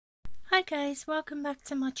Hi guys, welcome back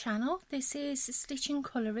to my channel. This is Stitching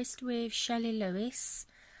Colourist with Shelley Lewis.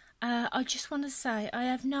 I just want to say I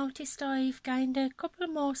have noticed I've gained a couple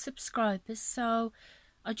more subscribers, so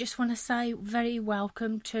I just want to say very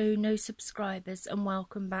welcome to new subscribers and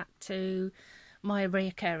welcome back to my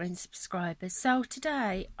recurring subscribers. So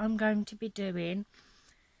today I'm going to be doing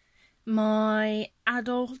my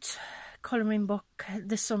adult colouring book,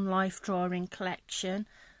 the Sunlife drawing collection.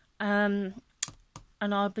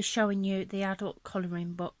 And I'll be showing you the adult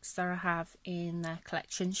colouring books that I have in the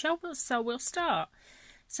collection. So we'll start.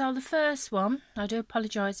 So the first one, I do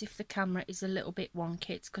apologise if the camera is a little bit wonky.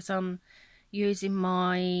 It's because I'm using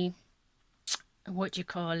my, what do you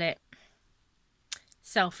call it,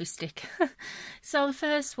 selfie stick. So the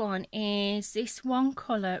first one is this one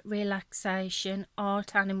colour relaxation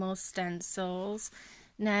art animal stencils.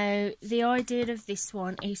 Now the idea of this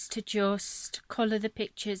one is to just colour the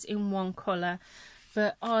pictures in one colour.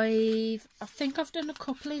 But I think I've done a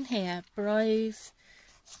couple in here, but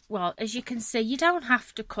well, as you can see, you don't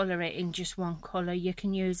have to colour it in just one colour. You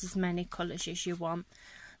can use as many colours as you want.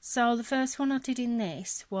 So the first one I did in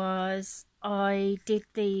this was, I did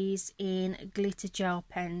these in glitter gel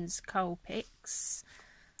pens, Copics.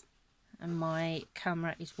 And my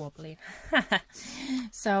camera is wobbling.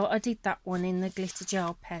 So I did that one in the glitter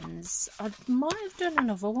gel pens. I might have done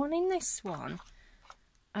another one in this one.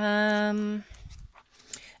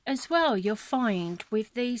 As well, you'll find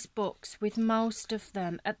with these books, with most of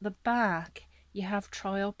them, at the back you have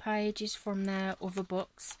trial pages from their other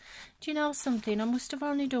books. Do you know something? I must have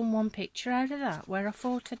only done one picture out of that, where I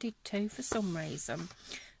thought I did two for some reason.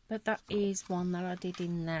 But that is one that I did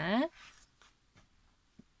in there.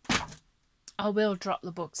 I will drop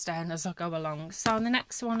the books down as I go along. So the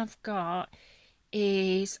next one I've got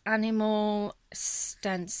is animal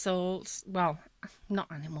stencils. Well,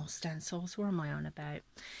 not animal stencils, what am I on about?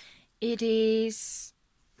 It is,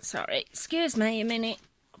 sorry, excuse me a minute,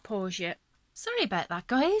 I'll pause you. Sorry about that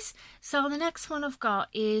guys. So the next one I've got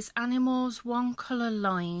is animals one colour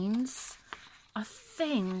lines. I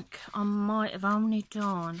think I might have only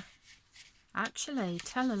done, actually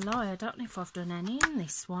tell a lie, I don't know if I've done any in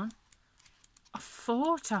this one. I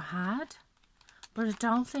thought I had, but I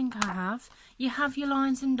don't think I have. You have your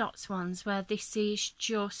lines and dots ones where this is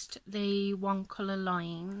just the one colour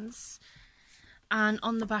lines, and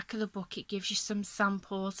on the back of the book it gives you some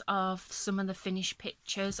samples of some of the finished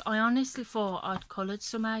pictures. I honestly thought I'd coloured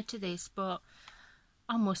some out of this, but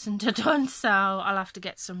I mustn't have done, so I'll have to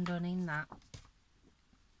get some done in that.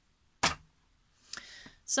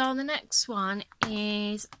 So the next one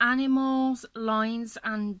is Animals, Lines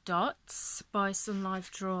and Dots by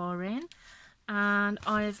Sunlife Drawing. And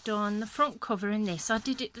I've done the front cover in this. I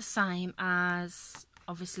did it the same as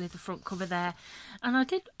obviously the front cover there. And I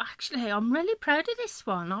did, actually, I'm really proud of this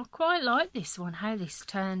one. I quite like this one, how this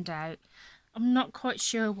turned out. I'm not quite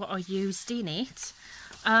sure what I used in it.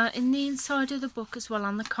 In the inside of the book as well,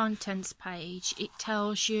 on the contents page, it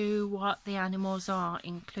tells you what the animals are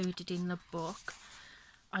included in the book.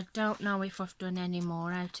 I don't know if I've done any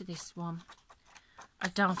more out of this one. I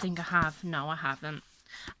don't think I have. No, I haven't.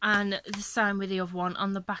 And the same with the other one.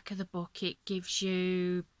 On the back of the book it gives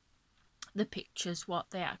you the pictures,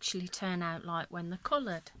 what they actually turn out like when they're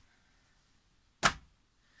coloured.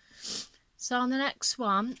 So the next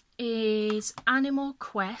one is Animal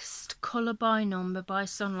Quest Colour by Number by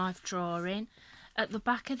Sunlife Drawing. At the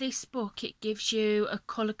back of this book it gives you a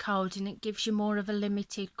colour code, and it gives you more of a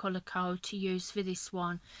limited colour code to use for this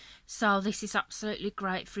one. So this is absolutely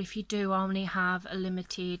great for if you do only have a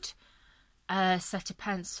limited set of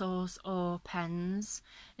pencils or pens,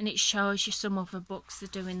 and it shows you some other books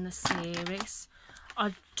that are in the series.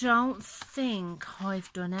 I don't think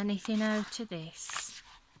I've done anything out of this.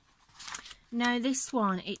 Now this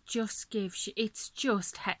one, it just gives you, it's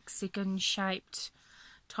just hexagon shaped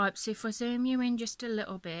type. So if I zoom you in just a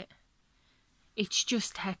little bit, it's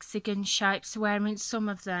just hexagon shapes, where in some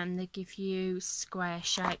of them they give you square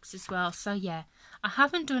shapes as well. So yeah, I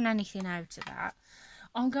haven't done anything out of that.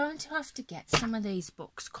 I'm going to have to get some of these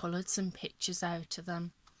books coloured, some pictures out of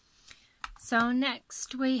them. So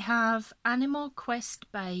next we have Animal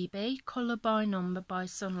Quest Baby, Colour by Number by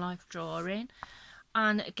Sunlife Drawing.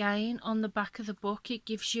 And again, on the back of the book it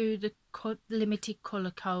gives you the limited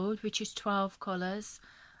colour code, which is 12 colours,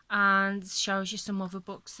 and shows you some other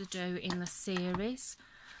books to do in the series.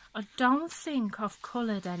 I don't think I've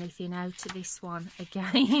coloured anything out of this one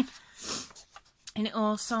again. And it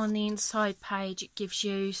also, on the inside page, it gives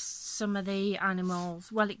you some of the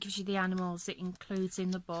animals. Well, it gives you the animals it includes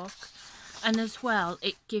in the book. And as well,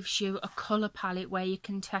 it gives you a colour palette where you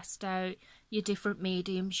can test out your different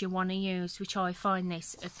mediums you want to use, which I find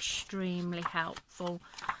this extremely helpful.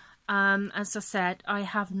 As I said, I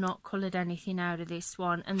have not coloured anything out of this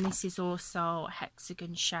one, and this is also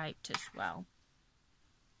hexagon shaped as well.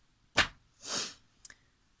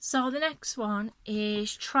 So the next one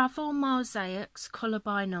is Travel Mosaics Colour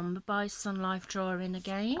by Number by Sunlife Drawing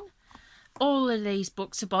again. All of these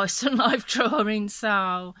books are by Sunlife Drawing,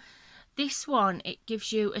 so this one, it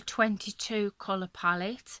gives you a 22 colour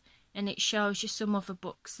palette, and it shows you some other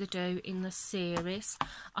books they do in the series.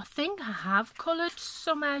 I think I have coloured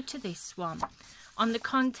some out of this one. On the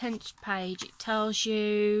contents page, it tells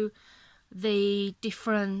you the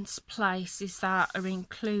different places that are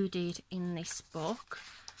included in this book,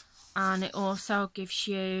 and it also gives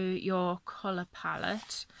you your colour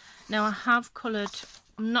palette. Now I have coloured,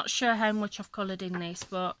 I'm not sure how much I've coloured in this,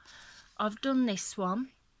 but I've done this one.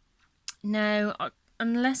 Now,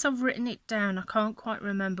 unless I've written it down, I can't quite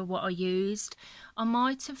remember what I used. I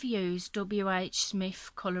might have used W.H.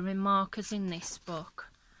 Smith colouring markers in this book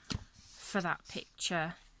for that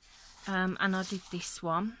picture. And I did this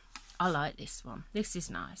one. I like this one. This is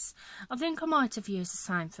nice. I think I might have used the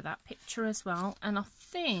same for that picture as well. And I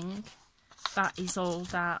think that is all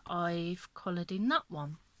that I've coloured in that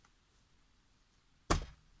one.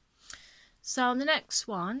 So the next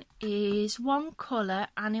one is One Colour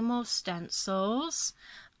Animal Stencils,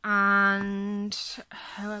 and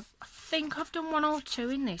I think I've done 1 or 2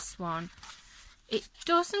 in this one. It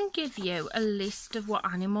doesn't give you a list of what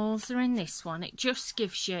animals are in this one, it just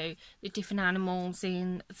gives you the different animals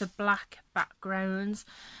in the black backgrounds.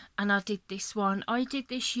 And I did this one, I did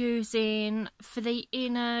this using, for the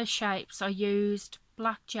inner shapes I used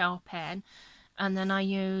black gel pen, and then I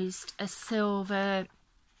used a silver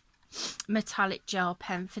metallic gel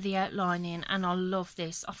pen for the outlining, and I love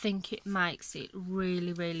this. I think it makes it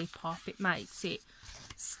really, really pop. It makes it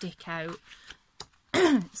stick out.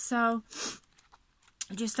 So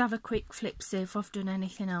just have a quick flip, see if I've done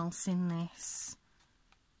anything else in this.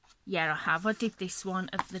 Yeah, I have. I did this one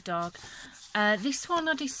of the dog. This one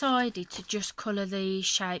I decided to just colour the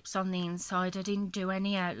shapes on the inside. I didn't do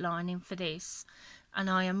any outlining for this, and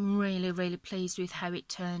I am really, really pleased with how it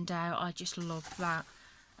turned out. I just love that.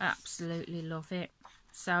 Absolutely love it.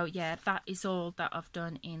 So yeah, that is all that I've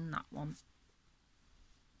done in that one.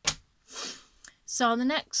 So the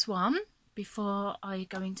next one, before I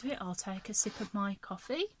go into it, I'll take a sip of my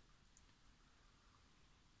coffee.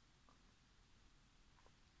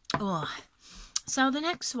 Oh, so the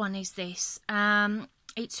next one is this.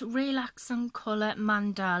 It's Relax and Colour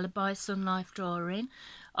Mandala by Sunlife Drawing.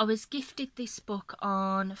 I was gifted this book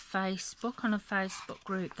on Facebook, on a Facebook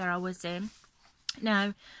group that I was in.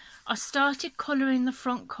 Now, I started colouring the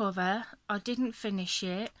front cover, I didn't finish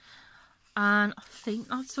it, and I think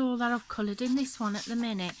that's all that I've coloured in this one at the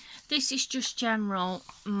minute. This is just general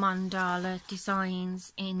mandala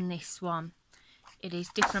designs in this one. It is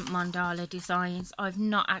different mandala designs. I've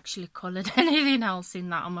not actually coloured anything else in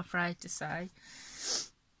that, I'm afraid to say.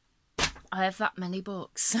 I have that many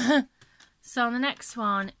books. So the next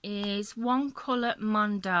one is One Colour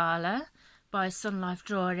Mandala by Sunlife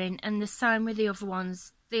Drawing, and the same with the other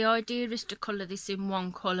ones. The idea is to colour this in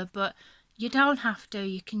one colour, but you don't have to.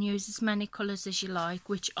 You can use as many colours as you like,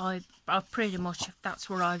 which I pretty much, that's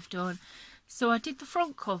what I've done. So I did the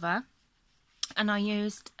front cover, and I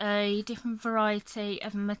used a different variety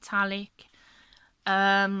of metallic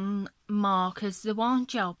markers. They weren't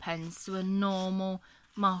gel pens, they were normal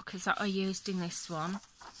markers that I used in this one.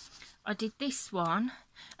 I did this one,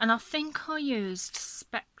 and I think I used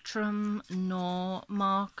Spectrum Nor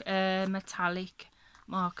metallic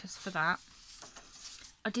markers for that.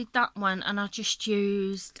 I did that one, and I just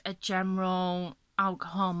used a general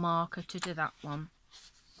alcohol marker to do that one.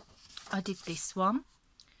 I did this one,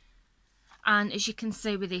 and as you can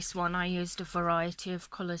see with this one, I used a variety of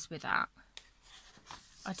colours with that.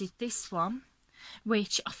 I did this one,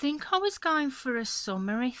 which I think I was going for a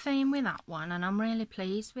summery theme with that one, and I'm really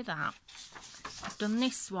pleased with that. I've done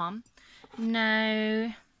this one.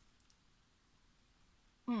 Now,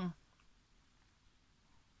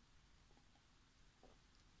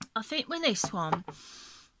 I think with this one,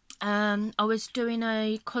 I was doing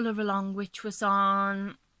a colour along, which was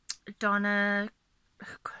on Donna, I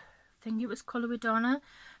think it was Colour with Donna,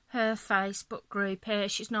 her Facebook group.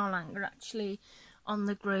 She's no longer actually on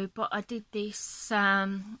the group, but I did this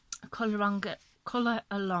colour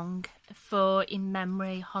along for In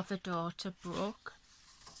Memory of her daughter Brooke.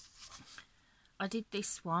 I did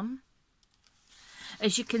this one.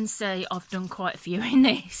 As you can see, I've done quite a few in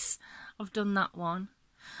this. I've done that one.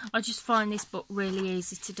 I just find this book really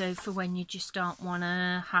easy to do for when you just don't want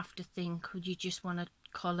to have to think, or you just want to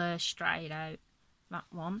colour straight out, that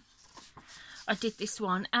one. I did this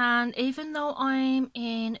one, and even though I'm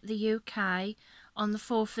in the UK on the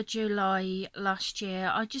 4th of July last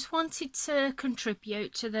year, I just wanted to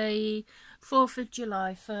contribute to the 4th of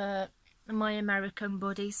July for my American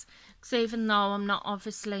buddies, because even though I'm not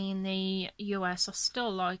obviously in the US, I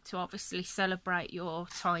still like to obviously celebrate your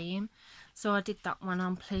time. So I did that one.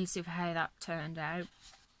 I'm pleased with how that turned out.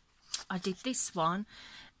 I did this one,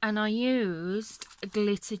 and I used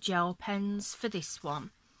glitter gel pens for this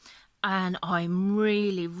one, and I'm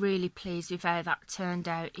really pleased with how that turned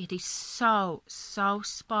out. It is so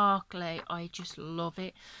sparkly. I just love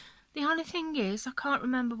it. The only thing is, I can't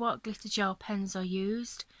remember what glitter gel pens I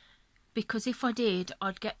used, because if I did,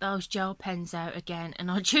 I'd get those gel pens out again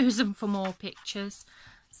and I'd use them for more pictures.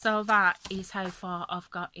 So that is how far I've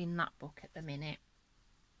got in that book at the minute.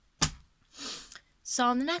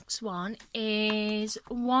 So the next one is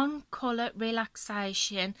One Colour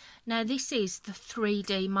Relaxation. Now this is the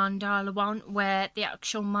 3D mandala one, where the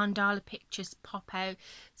actual mandala pictures pop out.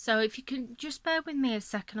 So if you can just bear with me a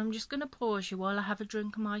second, I'm just going to pause you while I have a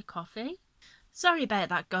drink of my coffee. Sorry about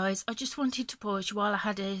that, guys. I just wanted to pause you while I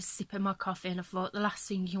had a sip of my coffee, and I thought the last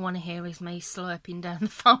thing you want to hear is me slurping down the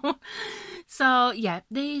phone. So yeah,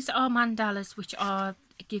 these are mandalas which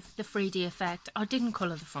give the 3D effect. I didn't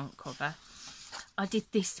colour the front cover. I did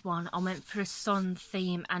this one. I went for a sun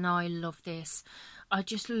theme, and I love this. I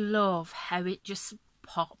just love how it just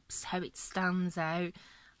pops, how it stands out.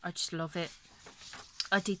 I just love it.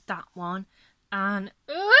 I did that one, and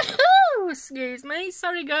excuse me,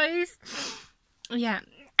 sorry guys. Yeah,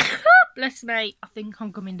 bless me, I think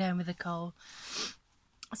I'm coming down with a cold.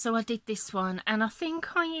 So I did this one, and I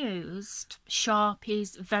think I used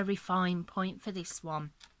Sharpie's Very Fine Point for this one.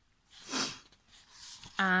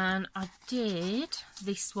 And I did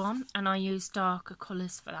this one, and I used darker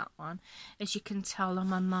colours for that one. As you can tell,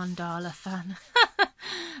 I'm a mandala fan.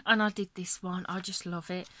 And I did this one. I just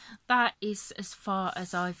love it. That is as far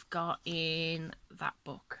as I've got in that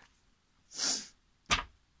book.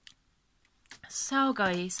 So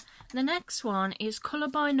guys, the next one is Colour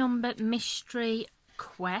by Number Mystery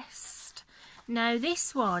Quest. Now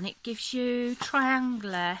this one, it gives you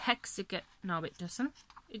triangular, hexagon, no it doesn't.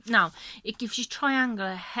 No, it gives you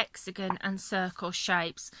triangular, hexagon and circle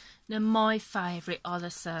shapes. Now my favourite are the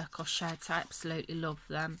circle shapes. I absolutely love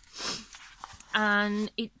them. And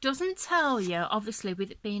it doesn't tell you, obviously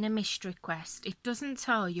with it being a mystery quest, it doesn't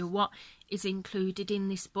tell you what is included in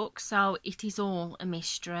this book. So it is all a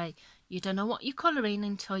mystery. You don't know what you're colouring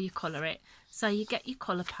until you colour it. So you get your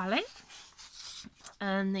colour palette.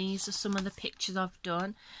 And these are some of the pictures I've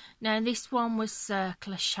done. Now this one was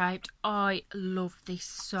circular shaped. I love this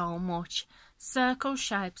so much. Circle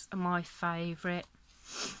shapes are my favourite.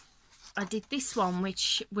 I did this one,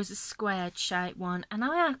 which was a squared shape one, and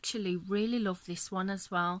I actually really love this one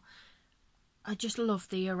as well. I just love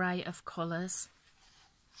the array of colours.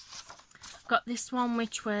 Got this one,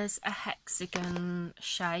 which was a hexagon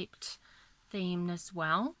shaped theme as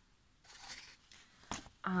well.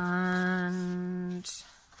 And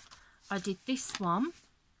I did this one.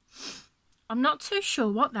 I'm not too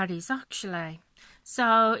sure what that is actually.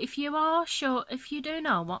 So if you are sure, if you do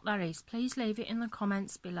know what that is, please leave it in the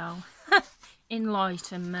comments below.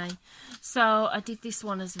 Enlighten me. So I did this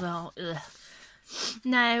one as well. Ugh.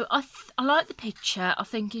 Now I like the picture. I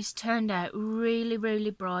think it's turned out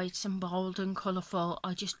really bright and bold and colourful.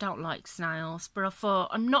 I just don't like snails, but I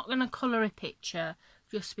thought I'm not going to colour a picture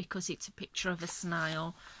just because it's a picture of a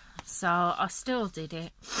snail. So I still did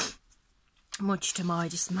it, much to my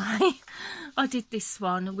dismay. I did this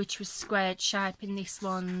one, which was squared shape, and this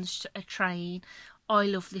one's a train. I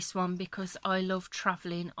love this one because I love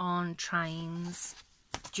travelling on trains.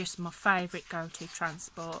 Just my favourite go-to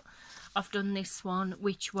transport. I've done this one,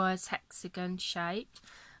 which was hexagon shaped.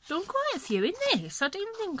 Done quite a few in this. I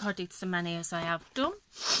didn't think I did so many as I have done.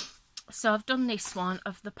 So I've done this one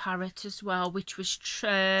of the parrot as well, which was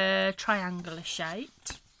triangular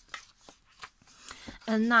shaped.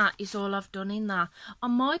 And that is all I've done in that. I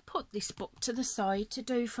might put this book to the side to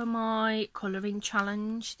do for my colouring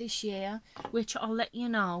challenge this year, which I'll let you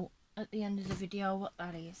know at the end of the video what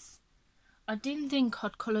that is. I didn't think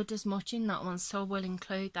I'd coloured as much in that one, so I will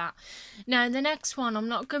include that. Now the next one, I'm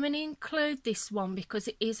not going to include this one because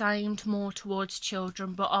it is aimed more towards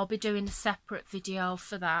children, but I'll be doing a separate video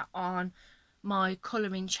for that on my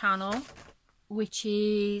colouring channel, which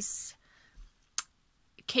is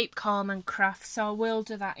Keep Calm and Craft, so I will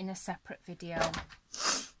do that in a separate video.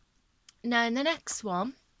 Now the next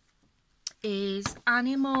one is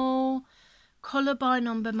Animal Colour by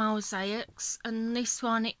Number Mosaics, and this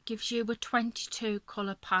one, it gives you a 22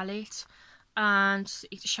 colour palette, and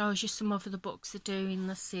it shows you some of the books that do in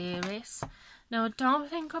the series. Now I don't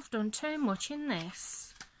think I've done too much in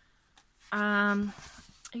this.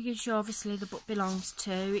 It gives you obviously the book belongs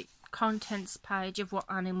to, it contents page of what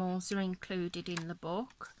animals are included in the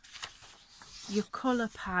book, your colour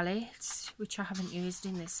palette, which I haven't used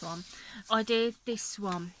in this one. I did this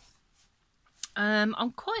one.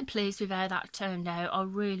 I'm quite pleased with how that turned out. I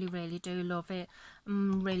really do love it.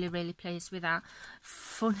 I'm really pleased with that.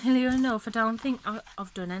 Funnily enough, I don't think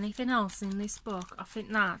I've done anything else in this book. I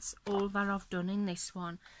think that's all that I've done in this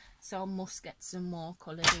one, so I must get some more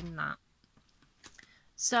coloured in that.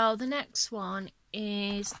 So the next one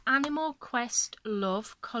is Animal Quest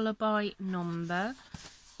Love, colour by number.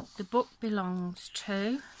 The book belongs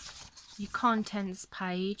to, your contents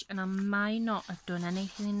page, and I may not have done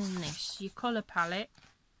anything in this. Your colour palette,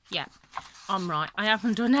 yeah, I'm right, I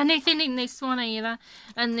haven't done anything in this one either.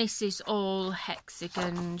 And this is all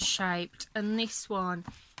hexagon shaped, and this one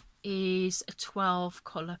is a 12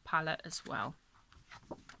 colour palette as well.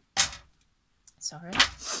 Sorry,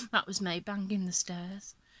 that was me banging the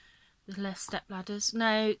stairs. There's less step ladders.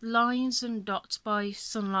 Now, Lines and Dots by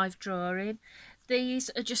Sunlife Drawing. These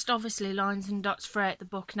are just obviously lines and dots throughout the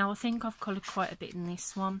book. Now I think I've coloured quite a bit in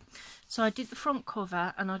this one. So I did the front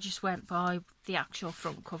cover and I just went by the actual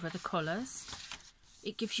front cover, the colours.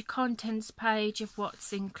 It gives you contents page of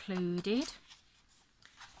what's included.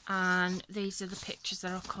 And these are the pictures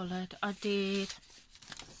that are coloured. I did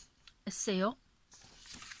a seal.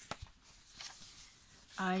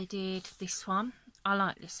 I did this one. I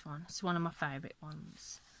like this one. It's one of my favourite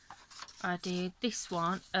ones. I did this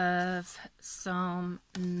one of some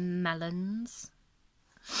melons.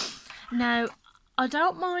 Now, I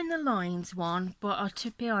don't mind the lines one, but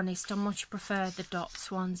to be honest, I much prefer the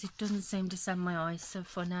dots ones. It doesn't seem to send my eyes so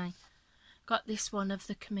funny. Got this one of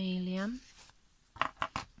the chameleon.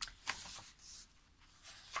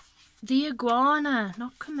 The iguana,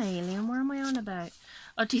 not chameleon. What am I on about?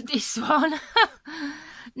 I did this one.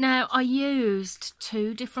 Now, I used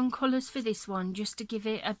 2 different colours for this one just to give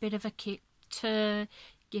it a bit of a kick, to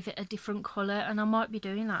give it a different colour, and I might be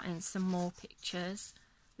doing that in some more pictures.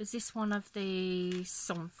 There's this one of the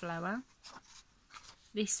sunflower,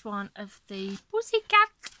 this one of the pussycat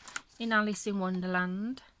in Alice in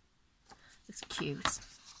Wonderland. It's cute.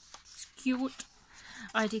 It's cute.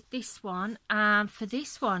 I did this one, and for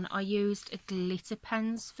this one I used a glitter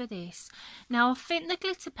pens for this. Now I think the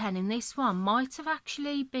glitter pen in this one might have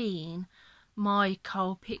actually been my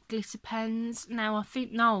Copic glitter pens. Now I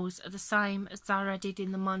think those are the same as that I did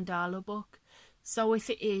in the mandala book, so if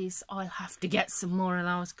it is, I'll have to get some more of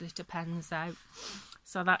those glitter pens out.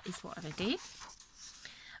 So that is what I did.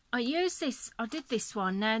 I did this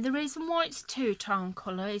one. Now the reason why it's 2-tone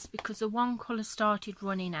colour is because the one colour started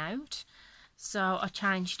running out, so I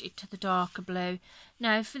changed it to the darker blue.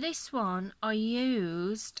 Now for this one I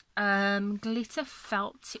used glitter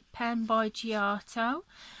felt tip pen by Giotto.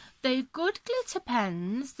 They're good glitter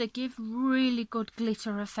pens, they give really good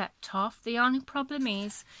glitter effect off. The only problem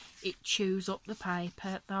is it chews up the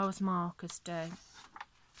paper, those markers do.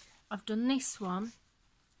 I've done this one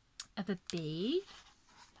of a bee.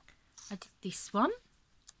 I did this one,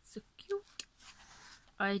 so cute.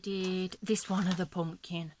 I did this one of the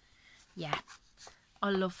pumpkin. Yeah, I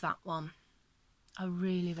love that one. I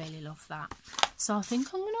really love that. So I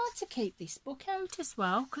think I'm going to have to keep this book out as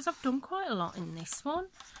well, because I've done quite a lot in this one.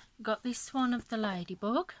 Got this one of the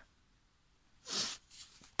ladybug.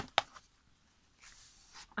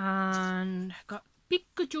 And got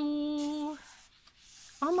Pikachu.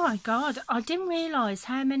 Oh my god, I didn't realise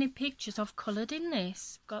how many pictures I've coloured in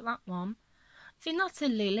this. Got that one. I think that's a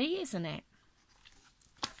lily, isn't it?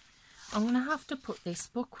 I'm going to have to put this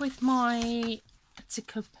book with my to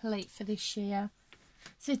complete for this year.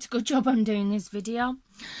 So it's a good job I'm doing this video.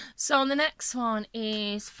 So the next one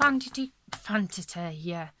is Fantasy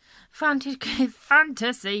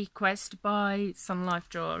Quest by Sunlife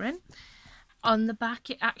Drawing. On the back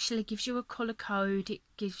it actually gives you a colour code. It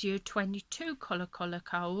gives you a 22 colour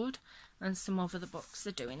code and some other books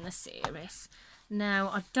they're doing the series. Now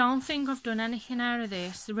I don't think I've done anything out of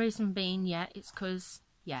this. The reason being, it's because,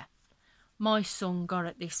 my son got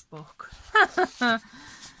at this book.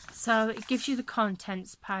 So it gives you the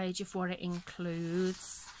contents page of what it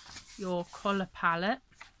includes, your colour palette,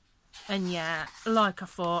 and like I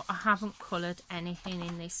thought, I haven't coloured anything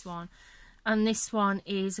in this one. And this one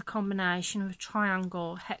is a combination of a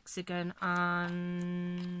triangle, hexagon,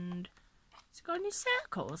 and has it got any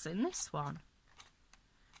circles in this one?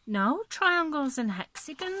 No, triangles and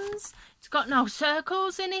hexagons. It's got no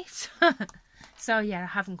circles in it. So I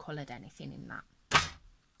haven't coloured anything in that.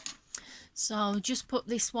 So I'll just put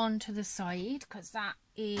this one to the side because that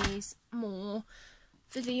is more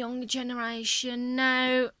for the younger generation.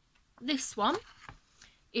 Now this one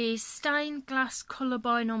is Stained Glass Colour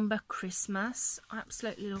by Number Christmas. I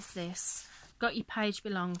absolutely love this. Got Your Page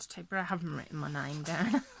Belongs To, but I haven't written my name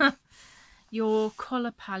down. Your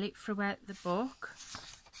colour palette throughout the book.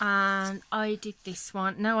 And I did this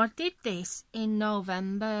one. Now I did this in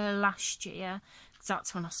November last year, because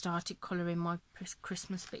that's when I started colouring my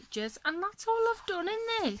Christmas pictures. And that's all I've done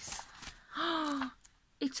in this.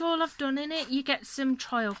 It's all I've done in it. You get some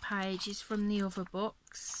trial pages from the other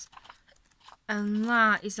books. And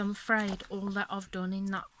that is, I'm afraid, all that I've done in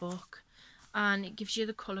that book. And it gives you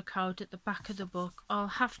the colour code at the back of the book. I'll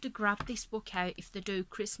have to grab this book out if they do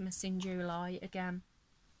Christmas in July again.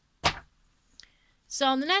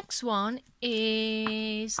 So the next one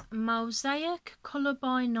is Mosaic Colour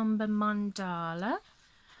by Number Mandala.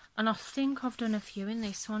 And I think I've done a few in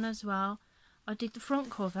this one as well. I did the front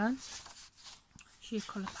cover. Sheer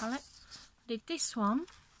colour palette. I did this one.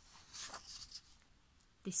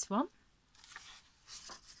 This one.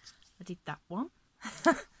 I did that one.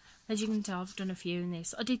 As you can tell, I've done a few in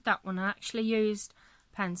this. I did that one. I actually used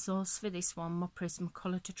pencils for this one, my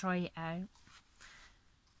Prismacolor, to try it out.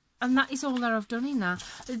 And that is all that I've done in that.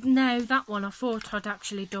 Now, that one, I thought I'd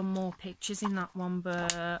actually done more pictures in that one,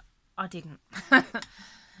 but I didn't.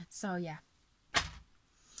 So, yeah.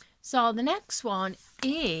 So, the next one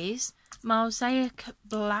is Mosaic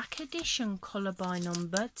Black Edition Colour by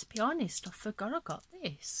Number. To be honest, I forgot I got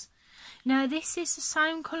this. Now, this is the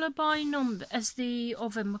same colour by number as the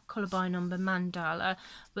other colour by number mandala,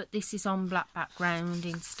 but this is on black background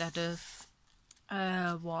instead of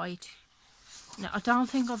white. Now, I don't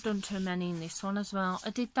think I've done too many in this one as well. I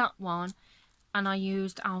did that one, and I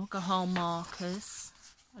used alcohol markers.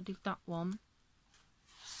 I did that one.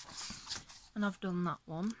 And I've done that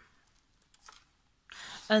one.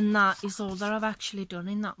 And that is all that I've actually done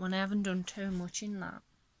in that one. I haven't done too much in that.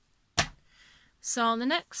 So the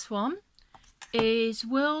next one is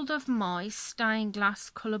World of Mice Stained Glass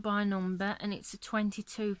Colour by Number, and it's a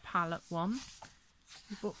 22 palette one.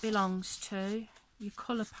 The book belongs to your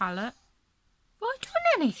colour palette. Have I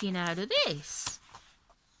done anything out of this?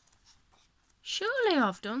 Surely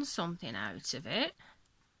I've done something out of it.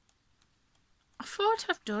 I thought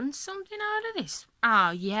I've done something out of this. Oh,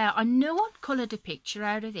 yeah, I know I'd coloured a picture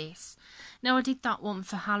out of this. Now, I did that one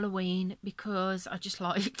for Halloween because I just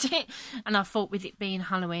liked it. And I thought with it being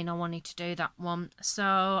Halloween, I wanted to do that one.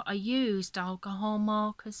 So, I used alcohol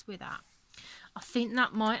markers with that. I think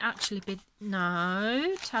that might actually be...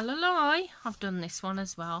 No, tell a lie. I've done this one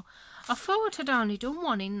as well. I thought I'd only done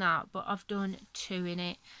one in that, but I've done two in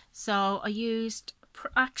it. So, I used...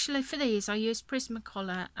 Actually, for these, I used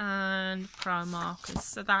Prismacolor and Pro markers.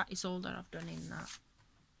 So, that is all that I've done in that.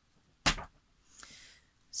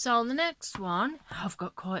 So, the next one, I've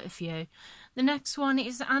got quite a few. The next one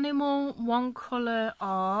is Animal One Colour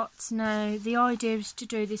Art. Now, the idea is to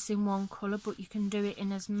do this in one colour, but you can do it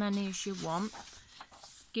in as many as you want.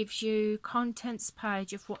 Gives you contents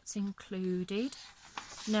page of what's included.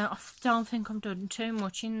 Now, I don't think I've done too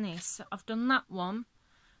much in this. I've done that one.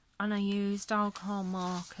 And I used alcohol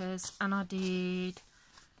markers, and I did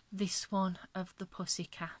this one of the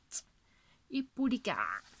pussycat. You buddy cat.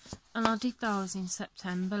 And I did those in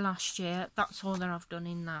September last year. That's all that I've done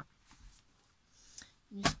in that.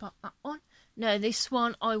 You spot that one. Now, this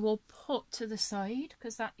one I will put to the side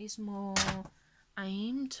because that is more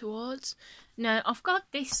aimed towards. Now, I've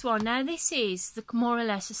got this one. Now, this is more or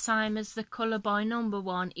less the same as the colour by number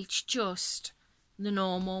one. It's just the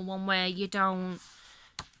normal one where you don't...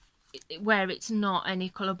 where it's not any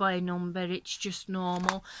colour by number, it's just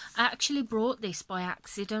normal. I actually brought this by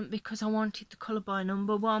accident because I wanted the colour by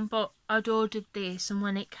number one, but I'd ordered this, and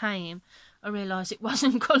when it came I realised it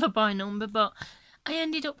wasn't colour by number, but I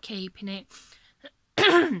ended up keeping it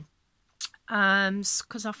because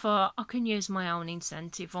I thought I can use my own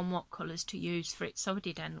incentive on what colours to use for it, so I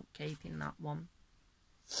did end up keeping that one.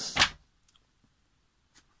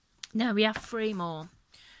 Now we have three more.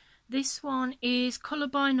 This one is Colour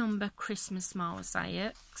by Number Christmas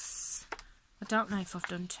Mosaics. I don't know if I've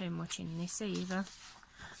done too much in this either.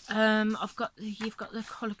 You've got the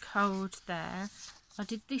colour code there. I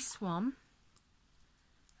did this one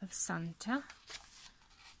of Santa.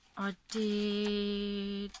 I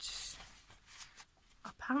did...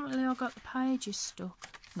 Apparently I got the pages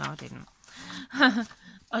stuck. No, I didn't.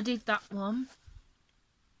 I did that one.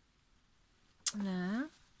 There.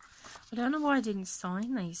 I don't know why I didn't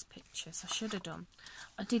sign these pictures. I should have done.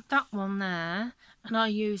 I did that one there, and I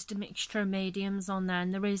used a mixture of mediums on there,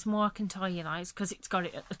 and the reason why I can tell you that is because it's got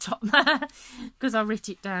it at the top there, because I writ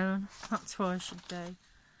it down. That's what I should do.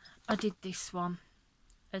 I did this one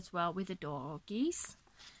as well with the doggies,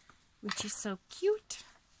 which is so cute.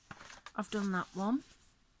 I've done that one.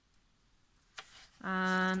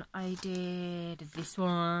 And I did this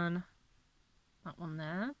one. That one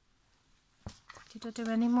there. Did I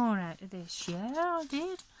do any more out of this? Yeah, I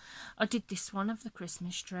did. I did this one of the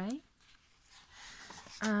Christmas tree.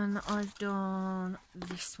 And I've done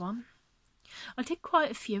this one. I did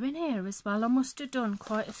quite a few in here as well. I must have done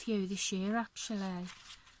quite a few this year, actually.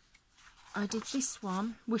 I did this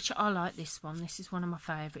one, which I like this one. This is one of my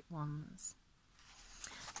favourite ones.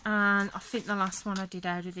 And I think the last one I did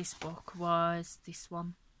out of this book was this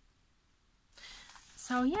one.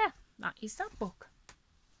 So yeah, that is that book.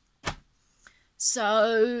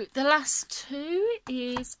 So the last two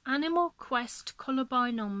is Animal Quest Colour by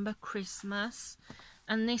Number Christmas,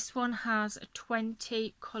 and this one has a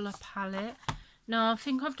 20 colour palette. Now I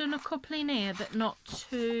think I've done a couple in here, but not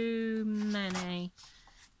too many.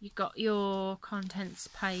 You got your contents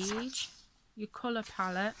page, your colour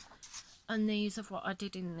palette, and these are what I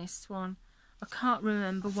did in this one. I can't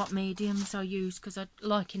remember what mediums I used because I,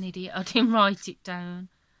 like an idiot, I didn't write it down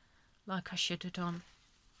like I should have done.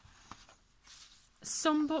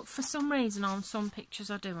 But for some reason on some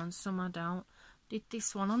pictures I do and some I don't. Did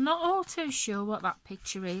this one. I'm not all too sure what that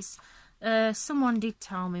picture is. Someone did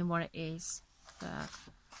tell me what it is. But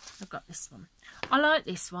I've got this one. I like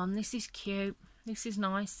this one. This is cute. This is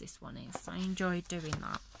nice, this one is. I enjoyed doing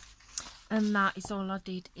that. And that is all I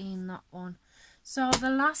did in that one. So the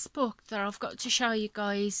last book that I've got to show you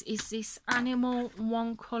guys is this Animal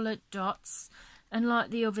One Colour Dots. And like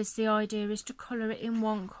the others, the idea is to colour it in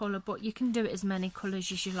one colour, but you can do it as many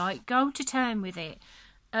colours as you like. Go to town with it.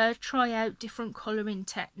 Try out different colouring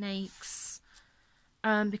techniques.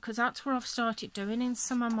 Because that's what I've started doing in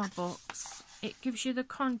some of my books. It gives you the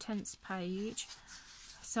contents page.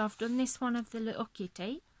 So I've done this one of the little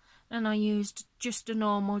kitty. And I used just a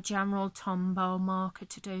normal general Tombow marker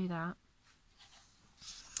to do that.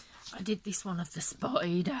 I did this one of the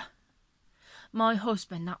spider. My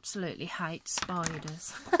husband absolutely hates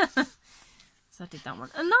spiders. So I did that one.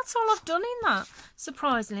 And that's all I've done in that.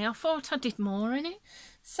 Surprisingly, I thought I did more in it.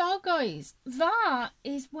 So guys, that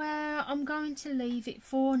is where I'm going to leave it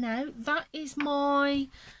for now. That is my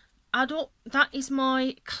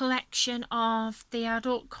collection of the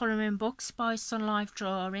adult colouring books by Sunlife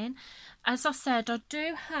Drawing. As I said, I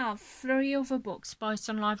do have 3 other books by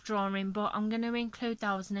Sunlife Drawing, but I'm going to include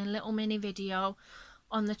those in a little mini video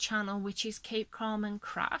on the channel, which is Keep Calm and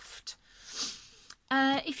Craft.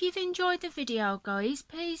 If you've enjoyed the video, guys,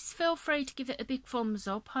 please feel free to give it a big thumbs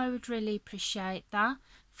up. I would really appreciate that.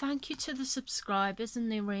 Thank you to the subscribers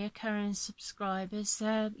and the reoccurring subscribers.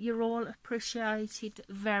 You're all appreciated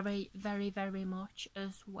very, very, very much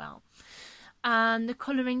as well. And the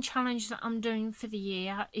colouring challenge that I'm doing for the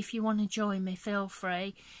year, if you want to join me, feel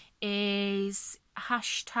free, is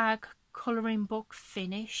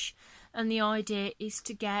 #colouringbookfinish. And the idea is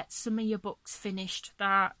to get some of your books finished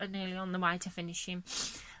that are nearly on the way to finishing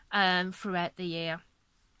throughout the year.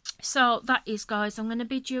 So that is, guys, I'm going to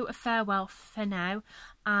bid you a farewell for now,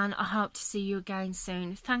 and I hope to see you again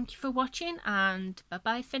soon. Thank you for watching, and bye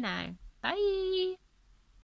bye for now. Bye.